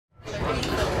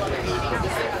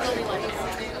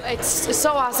It's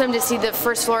so awesome to see the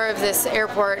first floor of this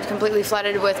airport completely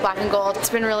flooded with black and gold. It's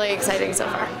been really exciting so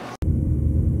far.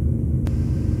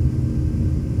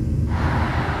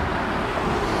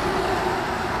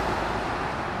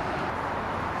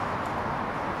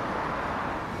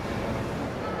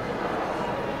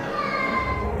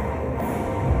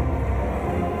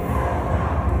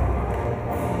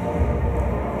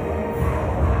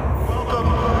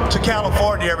 To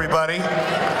California, everybody.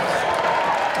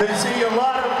 Good to see a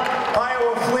lot of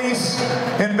Iowa fleece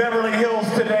in Beverly Hills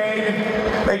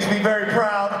today. Makes me very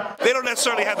proud. They don't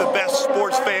necessarily have the best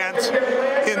sports fans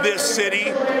in this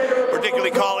city,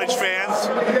 particularly college fans.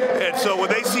 And so when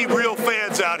they see real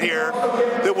fans out here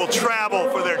that will travel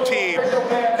for their team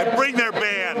and bring their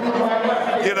band,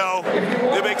 you know,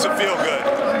 it makes them feel good.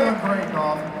 I'm doing great,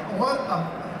 Golf.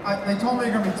 They told me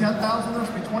there are going to be 10,000, there's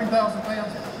going to be 20,000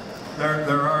 fans.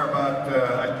 There are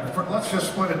about, let's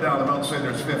just split it down. I'm not saying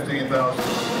there's 15,000.